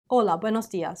Hola, buenos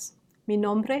días. Mi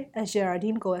nombre es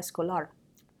Geraldine Goescolar.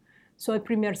 Soy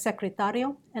primer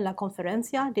secretario en la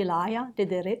Conferencia de la Haya de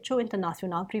Derecho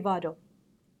Internacional Privado.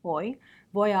 Hoy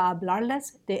voy a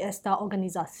hablarles de esta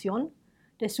organización,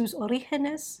 de sus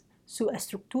orígenes, su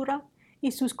estructura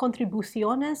y sus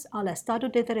contribuciones al Estado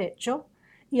de Derecho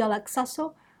y al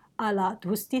acceso a la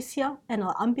justicia en el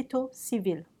ámbito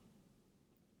civil.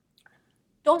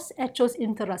 Dos hechos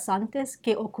interesantes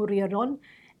que ocurrieron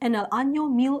en el año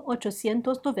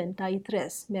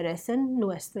 1893 merecen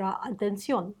nuestra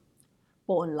atención.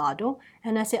 Por un lado,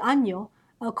 en ese año,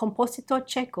 el compositor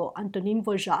checo Antonín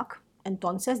Dvořák,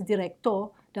 entonces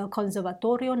director del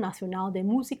Conservatorio Nacional de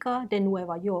Música de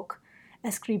Nueva York,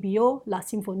 escribió la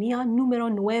Sinfonía número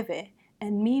 9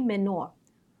 en mi menor,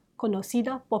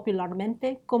 conocida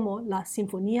popularmente como la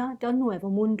Sinfonía del Nuevo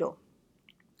Mundo.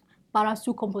 Para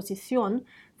su composición,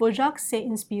 Dvořák se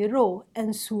inspiró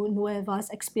en sus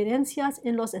nuevas experiencias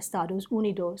en los Estados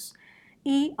Unidos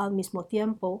y, al mismo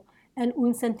tiempo, en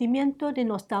un sentimiento de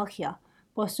nostalgia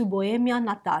por su Bohemia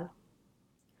natal.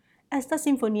 Esta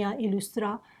sinfonía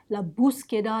ilustra la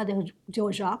búsqueda de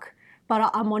Dvořák para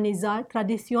armonizar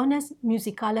tradiciones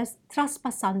musicales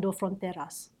traspasando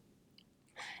fronteras.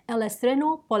 El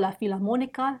estreno por la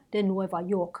Filarmónica de Nueva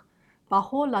York,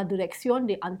 bajo la dirección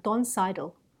de Anton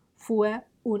Seidl, fue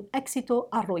un éxito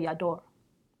arrollador.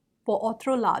 Por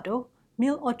otro lado,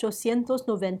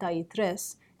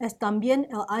 1893 es también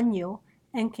el año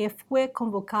en que fue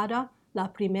convocada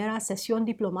la primera sesión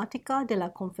diplomática de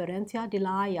la Conferencia de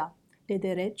la Haya de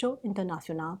Derecho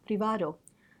Internacional Privado,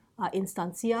 a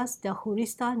instancias del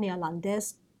jurista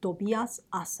neerlandés Tobias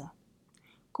Asser.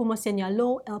 Como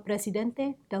señaló el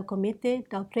presidente del Comité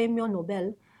del Premio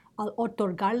Nobel al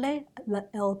otorgarle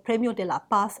el Premio de la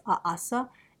Paz a Asser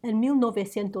en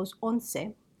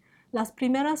 1911, las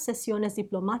primeras sesiones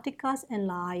diplomáticas en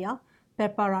La Haya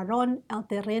prepararon el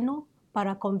terreno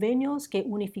para convenios que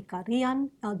unificarían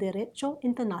el derecho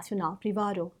internacional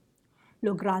privado,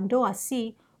 logrando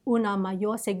así una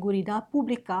mayor seguridad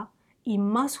pública y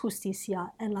más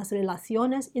justicia en las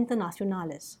relaciones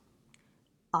internacionales.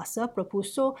 Asser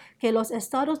propuso que los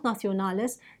estados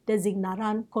nacionales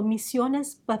designaran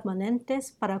comisiones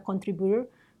permanentes para contribuir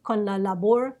con la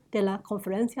labor de la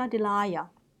Conferencia de la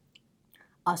Haya.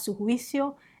 A su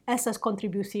juicio, esas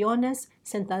contribuciones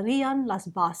sentarían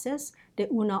las bases de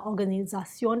una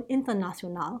organización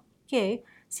internacional que,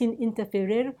 sin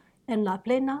interferir en la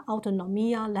plena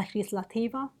autonomía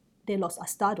legislativa de los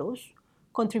estados,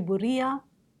 contribuiría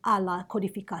a la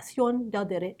codificación del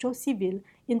derecho civil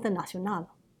internacional.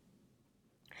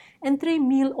 Entre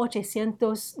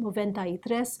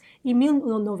 1893 y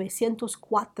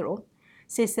 1904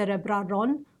 se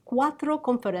celebraron 4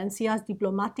 conferencias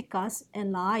diplomáticas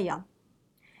en La Haya.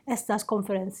 Estas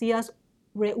conferencias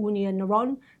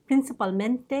reunieron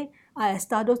principalmente a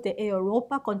estados de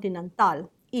Europa continental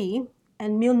y,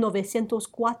 en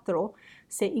 1904,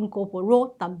 se incorporó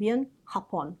también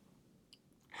Japón.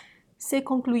 Se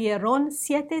concluyeron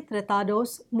 7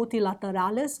 tratados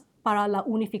multilaterales para la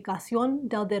unificación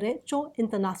del derecho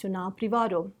internacional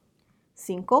privado,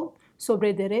 5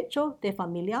 sobre derecho de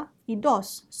familia y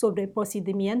 2 sobre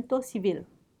procedimiento civil.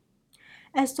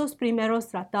 Estos primeros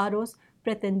tratados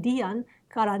pretendían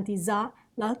garantizar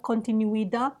la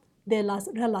continuidad de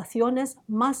las relaciones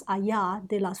más allá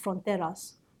de las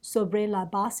fronteras, sobre la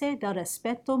base del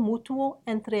respeto mutuo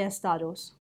entre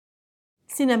estados.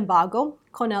 Sin embargo,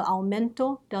 con el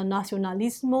aumento del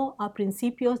nacionalismo a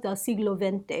principios del siglo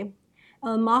XX,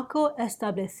 el marco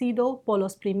establecido por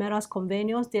los primeros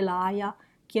convenios de La Haya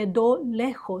quedó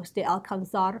lejos de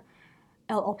alcanzar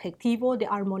el objetivo de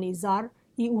armonizar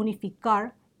y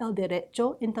unificar el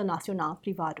derecho internacional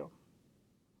privado.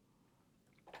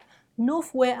 No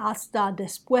fue hasta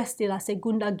después de la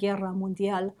Segunda Guerra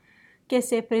Mundial que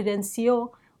se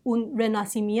presenció un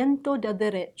renacimiento del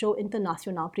derecho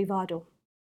internacional privado.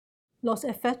 Los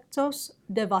efectos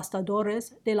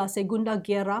devastadores de la Segunda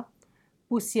Guerra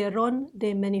pusieron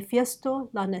de manifiesto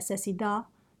la necesidad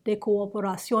de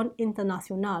cooperación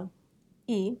internacional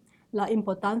y la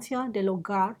importancia de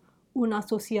lograr una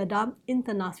sociedad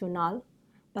internacional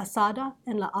basada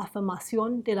en la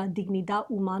afirmación de la dignidad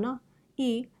humana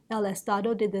y el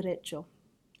Estado de Derecho.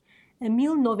 En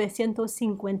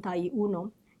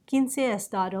 1951, 15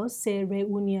 estados se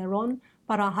reunieron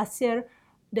para hacer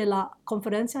de la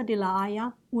Conferencia de la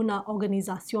Haya una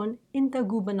organización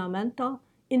intergubernamental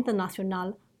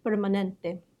internacional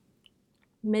permanente,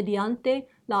 mediante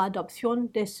la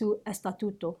adopción de su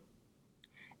estatuto.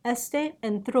 Este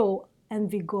entró en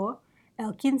vigor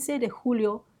el 15 de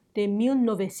julio de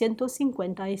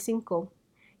 1955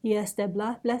 y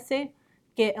establece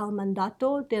que el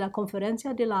mandato de la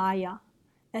Conferencia de la Haya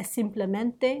es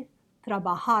simplemente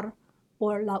trabajar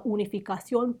por la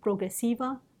unificación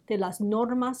progresiva de las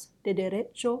normas de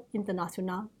derecho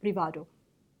internacional privado.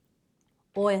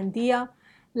 Hoy en día,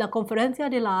 la Conferencia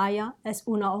de la Haya es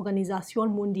una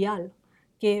organización mundial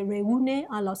que reúne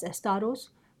a los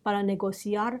estados para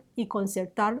negociar y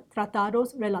concertar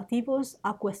tratados relativos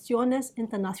a cuestiones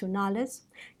internacionales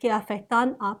que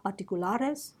afectan a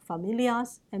particulares,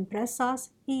 familias,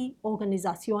 empresas y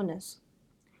organizaciones.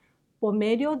 Por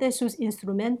medio de sus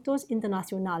instrumentos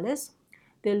internacionales,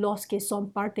 de los que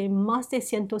son parte más de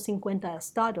 150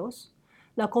 estados,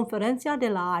 la Conferencia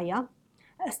de la Haya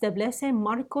establece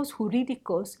marcos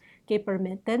jurídicos que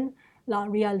permiten la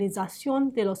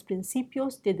realización de los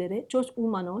principios de derechos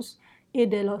humanos y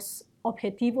de los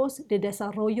objetivos de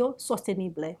desarrollo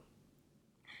sostenible.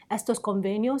 Estos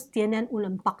convenios tienen un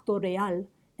impacto real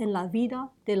en la vida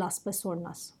de las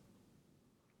personas.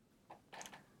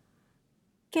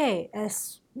 ¿Qué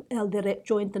es el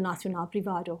derecho internacional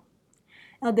privado?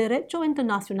 El derecho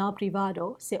internacional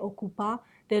privado se ocupa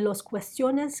de las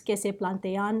cuestiones que se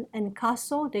plantean en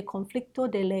caso de conflicto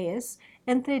de leyes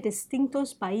entre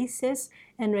distintos países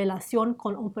en relación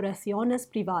con operaciones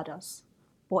privadas.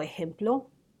 Por ejemplo,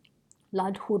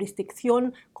 la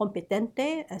jurisdicción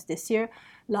competente, es decir,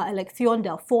 la elección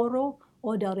del foro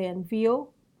o del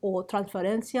reenvío o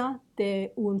transferencia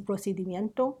de un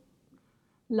procedimiento,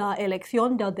 la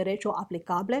elección del derecho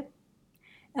aplicable,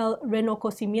 el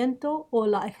reconocimiento o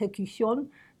la ejecución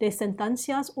de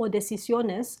sentencias o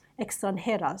decisiones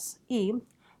extranjeras y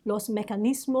los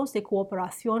mecanismos de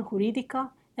cooperación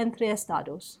jurídica entre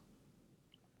estados.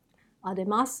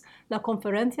 Además, la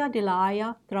Conferencia de la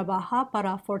Haya trabaja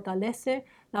para fortalecer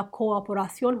la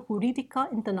cooperación jurídica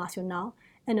internacional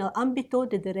en el ámbito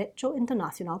de derecho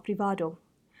internacional privado,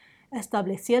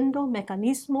 estableciendo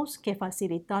mecanismos que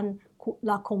facilitan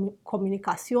la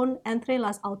comunicación entre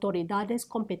las autoridades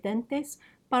competentes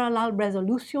para la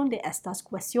resolución de estas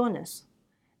cuestiones.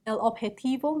 El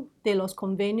objetivo de los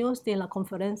convenios de la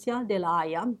Conferencia de la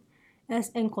Haya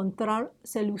es encontrar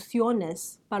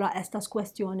soluciones para estas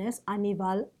cuestiones a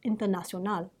nivel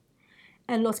internacional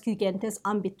en los siguientes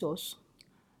ámbitos: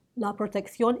 la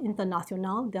protección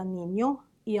internacional del niño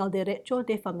y el derecho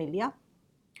de familia,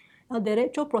 el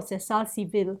derecho procesal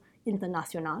civil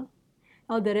internacional,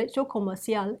 el derecho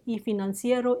comercial y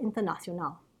financiero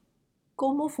internacional.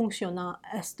 ¿Cómo funciona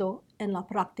esto en la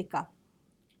práctica?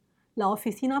 La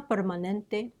Oficina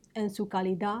Permanente, en su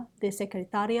calidad de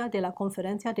secretaria de la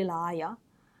Conferencia de la Haya,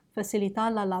 facilita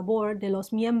la labor de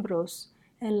los miembros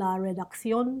en la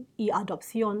redacción y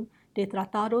adopción de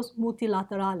tratados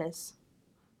multilaterales.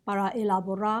 Para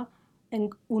elaborar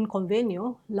un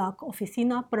convenio, la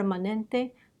Oficina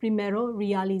Permanente primero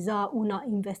realiza una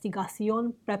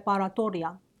investigación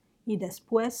preparatoria y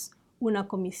después una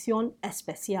comisión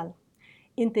especial,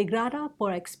 integrada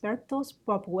por expertos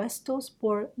propuestos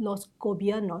por los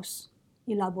gobiernos.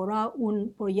 Elabora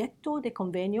un proyecto de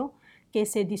convenio que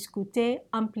se discute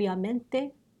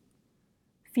ampliamente.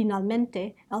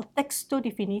 Finalmente, el texto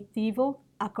definitivo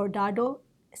acordado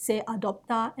se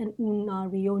adopta en una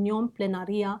reunión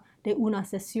plenaria de una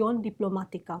sesión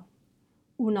diplomática.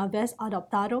 Una vez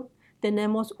adoptado,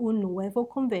 tenemos un nuevo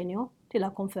convenio de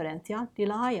la Conferencia de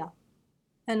la Haya.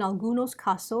 En algunos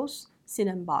casos, sin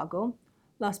embargo,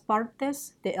 las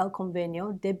partes del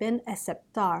convenio deben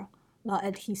aceptar la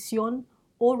adhesión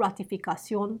o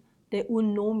ratificación de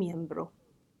un no miembro.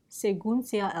 Según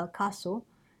sea el caso,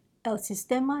 el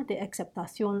sistema de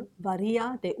aceptación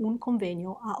varía de un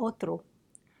convenio a otro.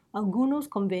 Algunos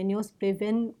convenios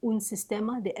prevén un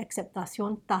sistema de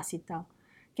aceptación tácita,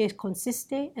 que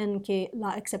consiste en que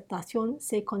la aceptación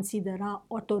se considera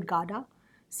otorgada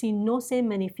si no se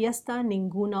manifiesta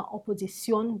ninguna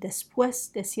oposición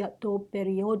después de cierto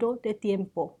periodo de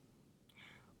tiempo.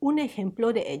 Un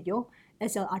ejemplo de ello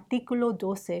es el artículo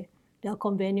 12 del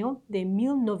Convenio de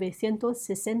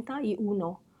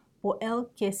 1961, por el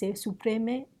que se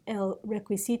suprime el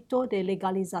requisito de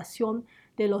legalización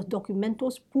de los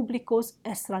documentos públicos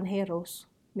extranjeros,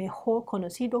 mejor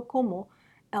conocido como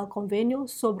el Convenio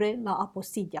sobre la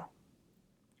Apostilla.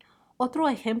 Otro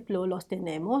ejemplo los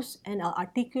tenemos en el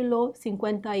artículo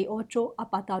 58,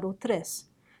 apartado 3,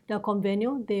 del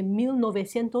Convenio de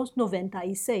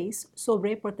 1996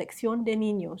 sobre protección de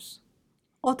niños.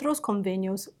 Otros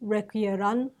convenios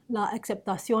requieran la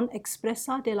aceptación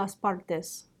expresa de las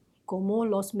partes, como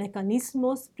los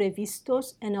mecanismos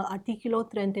previstos en el artículo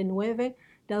 39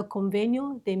 del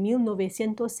Convenio de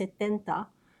 1970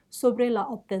 sobre la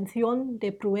obtención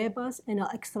de pruebas en el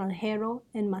extranjero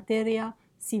en materia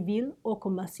civil o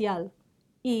comercial,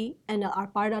 y en el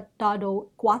apartado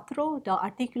 4 del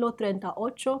artículo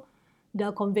 38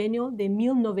 del Convenio de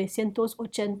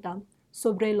 1980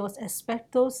 sobre los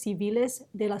aspectos civiles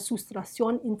de la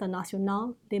sustracción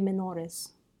internacional de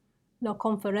menores. La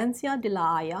Conferencia de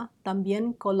La Haya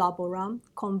también colabora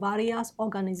con varias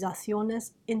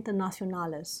organizaciones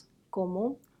internacionales,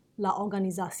 como la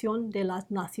Organización de las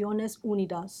Naciones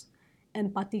Unidas,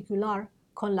 en particular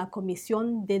con la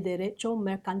Comisión de Derecho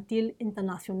Mercantil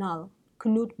Internacional,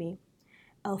 CNUDMI,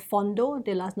 el Fondo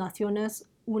de las Naciones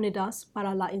Unidas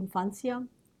para la Infancia,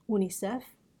 UNICEF,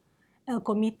 el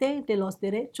Comité de los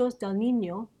Derechos del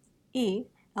Niño y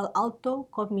el Alto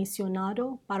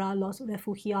Comisionado para los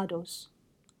Refugiados.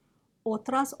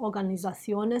 Otras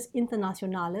organizaciones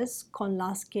internacionales con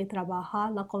las que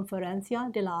trabaja la Conferencia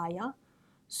de La Haya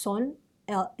son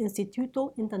el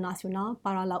Instituto Internacional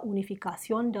para la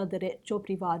Unificación del Derecho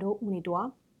Privado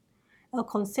UNIDROIT, el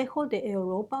Consejo de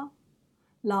Europa,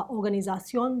 la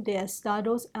Organización de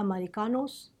Estados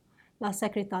Americanos, la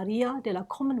Secretaría de la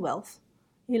Commonwealth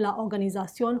y la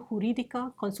Organización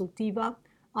Jurídica Consultiva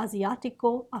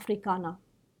Asiático-Africana.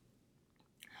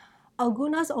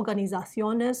 Algunas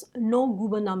organizaciones no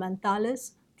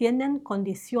gubernamentales tienen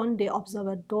condición de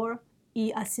observador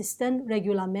y asisten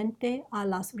regularmente a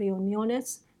las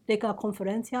reuniones de la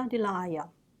Conferencia de La Haya.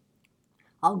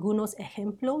 Algunos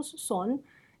ejemplos son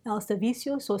el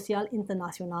Servicio Social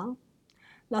Internacional,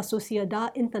 la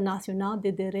Sociedad Internacional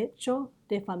de Derecho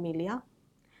de Familia,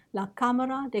 la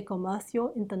Cámara de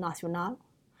Comercio Internacional,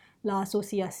 la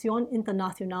Asociación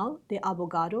Internacional de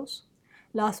Abogados,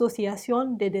 la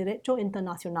Asociación de Derecho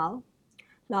Internacional,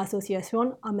 la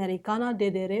Asociación Americana de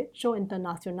Derecho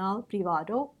Internacional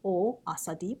Privado o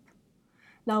ASADIP,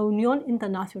 la Unión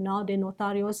Internacional de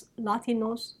Notarios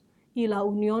Latinos y la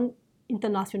Unión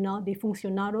Internacional de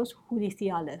Funcionarios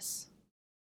Judiciales.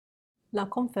 La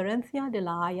Conferencia de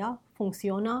La Haya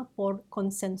funciona por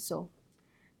consenso.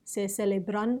 Se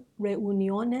celebran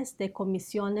reuniones de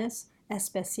comisiones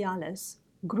especiales,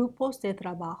 grupos de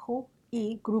trabajo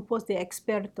y grupos de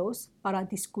expertos para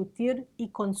discutir y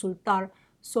consultar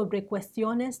sobre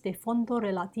cuestiones de fondo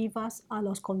relativas a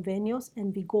los convenios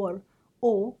en vigor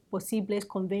o posibles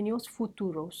convenios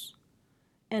futuros.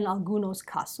 En algunos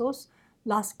casos,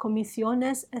 las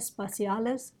comisiones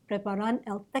especiales preparan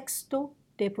el texto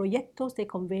de proyectos de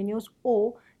convenios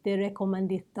o de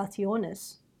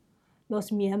recomendaciones.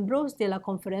 Los miembros de la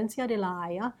Conferencia de La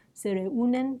Haya se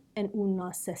reúnen en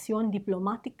una sesión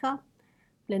diplomática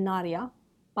plenaria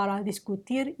para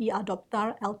discutir y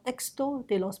adoptar el texto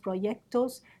de los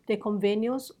proyectos de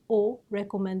convenios o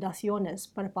recomendaciones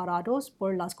preparados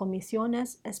por las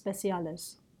comisiones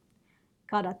especiales.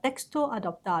 Cada texto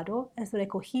adoptado es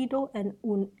recogido en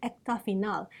un acta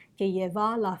final que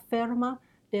lleva la firma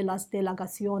de las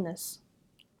delegaciones.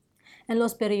 En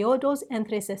los periodos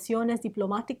entre sesiones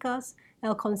diplomáticas,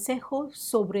 el Consejo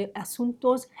sobre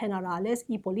Asuntos Generales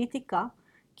y Política,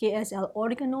 que es el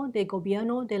órgano de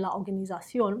gobierno de la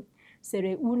organización, se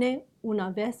reúne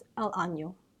una vez al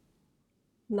año.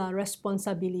 La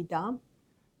responsabilidad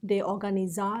de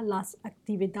organizar las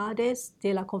actividades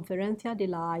de la Conferencia de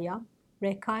La Haya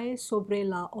recae sobre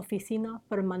la Oficina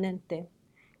Permanente,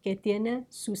 que tiene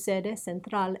su sede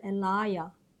central en La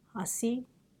Haya, así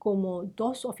como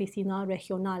dos oficinas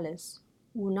regionales,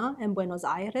 una en Buenos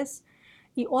Aires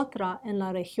y otra en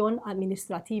la región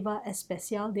administrativa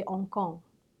especial de Hong Kong.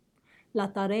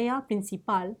 La tarea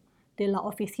principal de la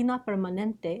Oficina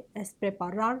Permanente es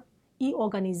preparar y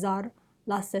organizar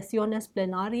las sesiones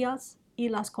plenarias y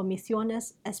las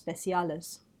comisiones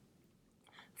especiales.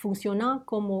 Funciona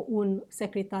como un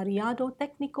secretariado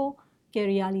técnico que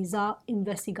realiza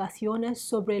investigaciones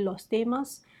sobre los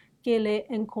temas que le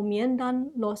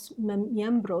encomiendan los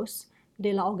miembros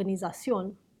de la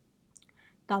organización.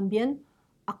 También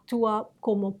actúa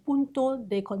como punto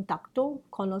de contacto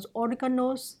con los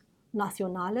órganos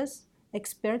nacionales,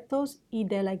 expertos y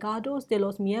delegados de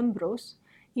los miembros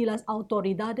y las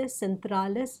autoridades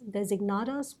centrales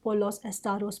designadas por los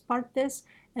Estados partes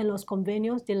en los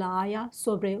convenios de La Haya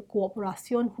sobre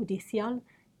cooperación judicial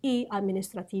y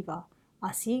administrativa,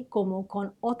 así como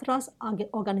con otras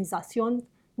organizaciones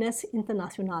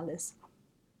internacionales.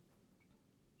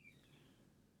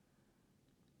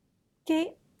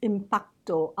 ¿Qué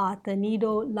impacto ha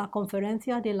tenido la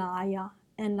Conferencia de La Haya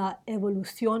en la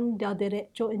evolución del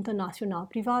derecho internacional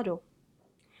privado?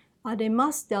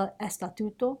 Además del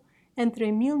Estatuto,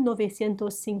 entre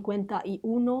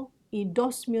 1951 y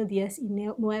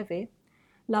 2019,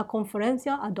 la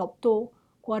Conferencia adoptó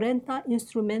 40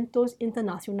 instrumentos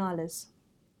internacionales.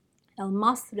 El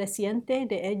más reciente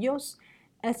de ellos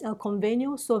es el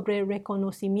Convenio sobre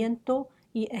Reconocimiento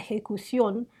y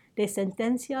ejecución de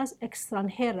sentencias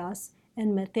extranjeras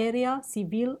en materia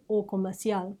civil o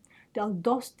comercial del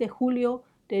 2 de julio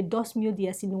de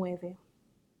 2019.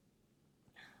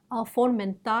 Al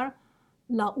fomentar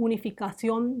la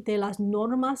unificación de las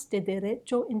normas de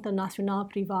derecho internacional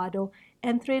privado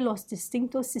entre los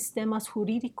distintos sistemas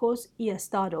jurídicos y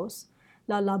estados,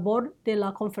 la labor de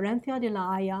la Conferencia de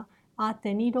la Haya ha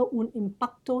tenido un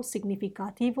impacto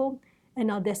significativo en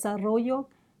el desarrollo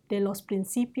de los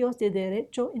principios de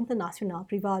derecho internacional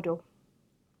privado.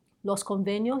 Los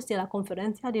convenios de la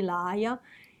Conferencia de la Haya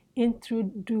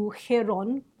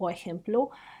introdujeron, por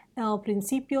ejemplo, el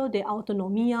principio de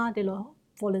autonomía de la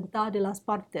voluntad de las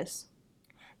partes.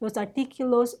 Los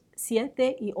artículos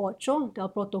 7 y 8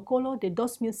 del Protocolo de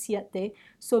 2007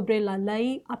 sobre la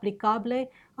ley aplicable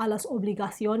a las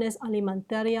obligaciones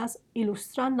alimentarias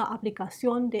ilustran la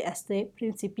aplicación de este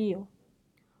principio.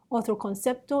 Otro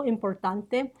concepto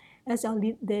importante es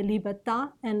el de libertad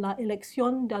en la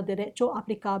elección del derecho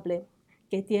aplicable,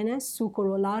 que tiene su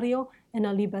corolario en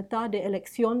la libertad de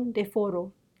elección de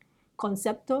foro,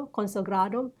 concepto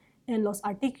consagrado en los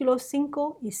artículos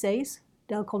 5 y 6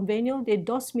 del Convenio de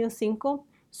 2005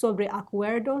 sobre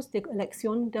acuerdos de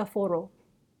elección de foro.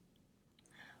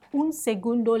 Un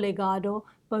segundo legado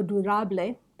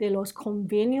perdurable de los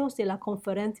convenios de la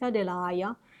Conferencia de la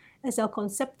Haya es el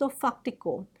concepto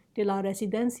fáctico de la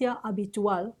residencia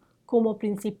habitual como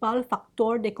principal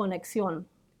factor de conexión,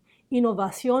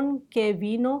 innovación que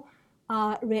vino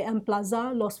a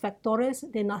reemplazar los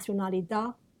factores de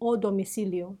nacionalidad o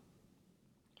domicilio.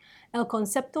 El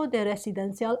concepto de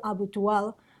residencial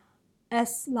habitual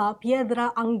es la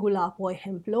piedra angular, por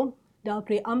ejemplo, del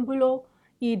preámbulo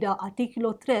y del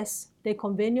artículo 3 del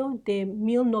Convenio de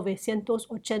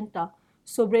 1980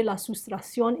 sobre la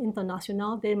sustracción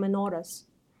internacional de menores,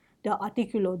 del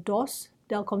artículo 2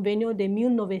 del Convenio de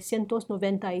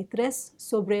 1993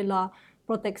 sobre la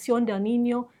protección del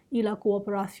niño y la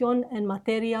cooperación en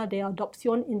materia de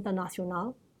adopción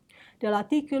internacional, del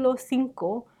artículo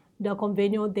 5 del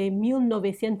Convenio de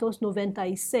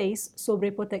 1996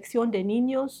 sobre protección de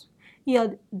niños y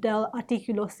del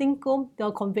artículo 5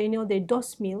 del Convenio de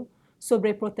 2000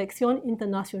 sobre protección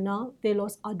internacional de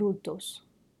los adultos.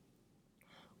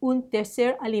 Un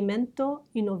tercer elemento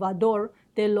innovador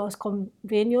de los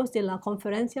convenios de la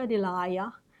Conferencia de la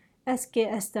Haya es que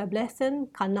establecen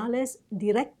canales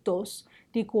directos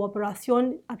de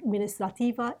cooperación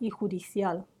administrativa y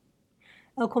judicial.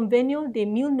 El Convenio de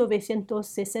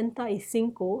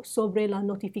 1965 sobre la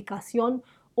notificación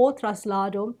o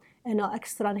traslado en el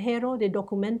extranjero de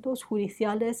documentos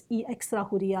judiciales y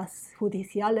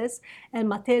extrajudiciales en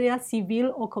materia civil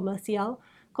o comercial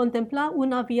contempla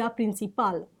una vía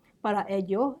principal para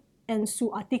ello en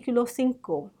su artículo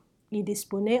 5 y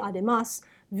dispone además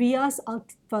vías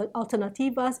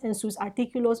alternativas en sus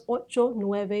artículos 8,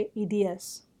 9 y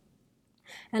 10.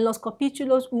 En los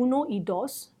capítulos 1 y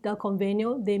 2 del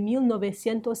Convenio de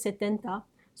 1970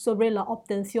 sobre la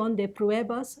obtención de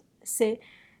pruebas se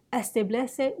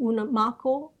establece un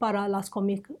marco para las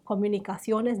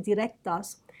comunicaciones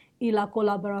directas y la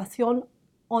colaboración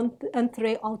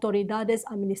entre autoridades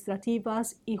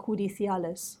administrativas y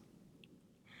judiciales.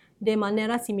 De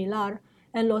manera similar,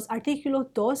 en los artículos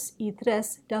 2 y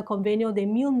 3 del Convenio de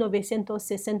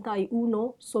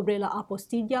 1961 sobre la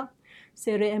apostilla,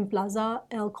 se reemplaza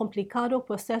el complicado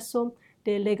proceso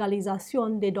de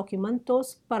legalización de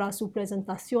documentos para su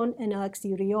presentación en el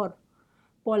exterior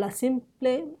por la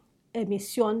simple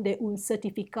emisión de un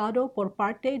certificado por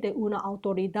parte de una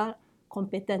autoridad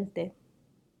competente.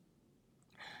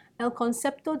 El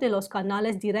concepto de los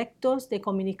canales directos de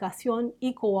comunicación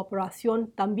y cooperación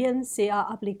también se ha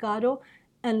aplicado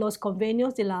en los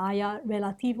convenios de la Haya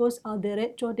relativos al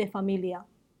derecho de familia.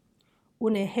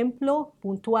 Un ejemplo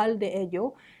puntual de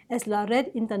ello es la Red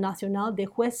Internacional de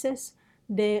Jueces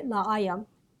de la Haya,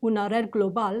 una red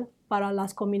global para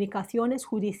las comunicaciones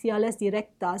judiciales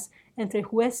directas entre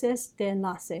jueces de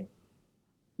enlace.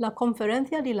 La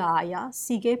Conferencia de la Haya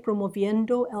sigue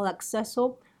promoviendo el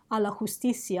acceso a la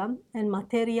justicia en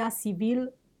materia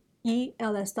civil y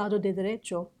el Estado de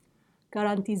Derecho,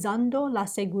 garantizando la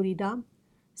seguridad,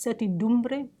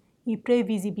 certidumbre y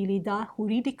previsibilidad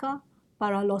jurídica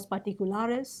para los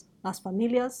particulares, las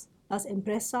familias, las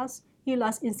empresas y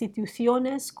las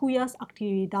instituciones cuyas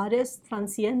actividades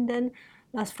trascienden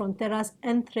las fronteras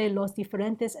entre los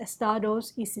diferentes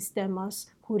estados y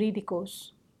sistemas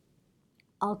jurídicos,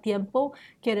 al tiempo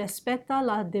que respeta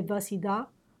la diversidad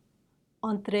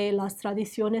entre las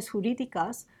tradiciones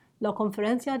jurídicas. La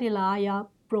Conferencia de la Haya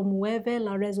promueve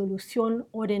la resolución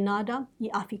ordenada y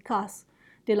eficaz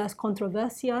de las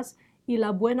controversias y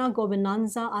la buena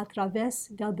gobernanza a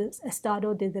través del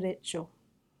Estado de Derecho.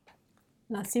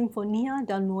 La Sinfonía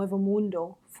del Nuevo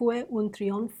Mundo fue un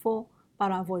triunfo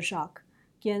para Dvořák,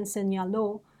 quien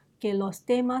señaló que los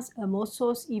temas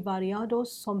hermosos y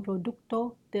variados son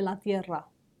producto de la tierra.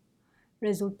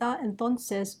 Resulta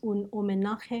entonces un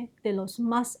homenaje de los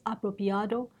más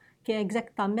apropiado que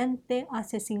exactamente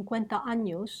hace 50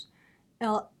 años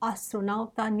el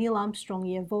astronauta Neil Armstrong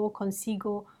llevó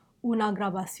consigo una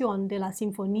grabación de la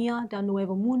Sinfonía del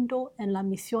Nuevo Mundo en la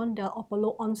misión del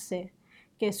Apolo 11,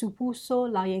 que supuso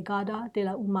la llegada de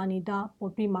la humanidad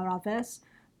por primera vez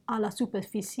a la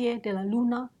superficie de la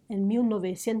Luna en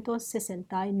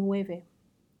 1969.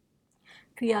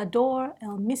 Creador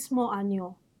el mismo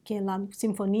año que la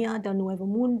Sinfonía del Nuevo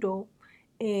Mundo,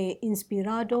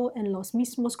 inspirado en los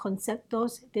mismos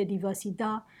conceptos de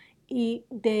diversidad y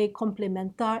de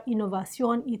complementar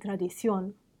innovación y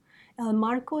tradición. El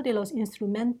marco de los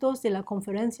instrumentos de la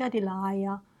Conferencia de La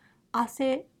Haya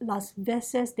hace las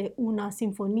veces de una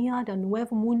sinfonía del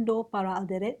Nuevo Mundo para el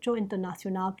derecho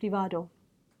internacional privado.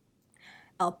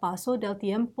 El paso del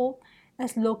tiempo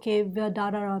es lo que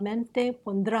verdaderamente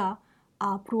pondrá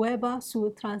a prueba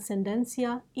su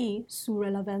trascendencia y su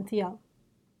relevancia.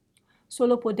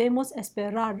 Solo podemos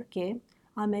esperar que,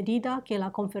 a medida que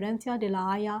la Conferencia de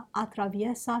La Haya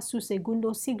atraviesa su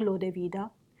segundo siglo de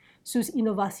vida, sus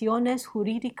innovaciones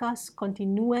jurídicas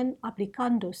continúen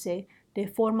aplicándose de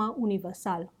forma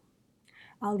universal.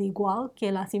 Al igual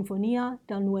que la Sinfonía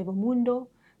del Nuevo Mundo,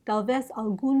 tal vez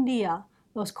algún día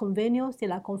los convenios de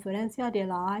la Conferencia de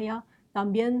La Haya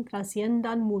también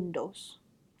trasciendan mundos.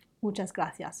 Muchas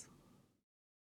gracias.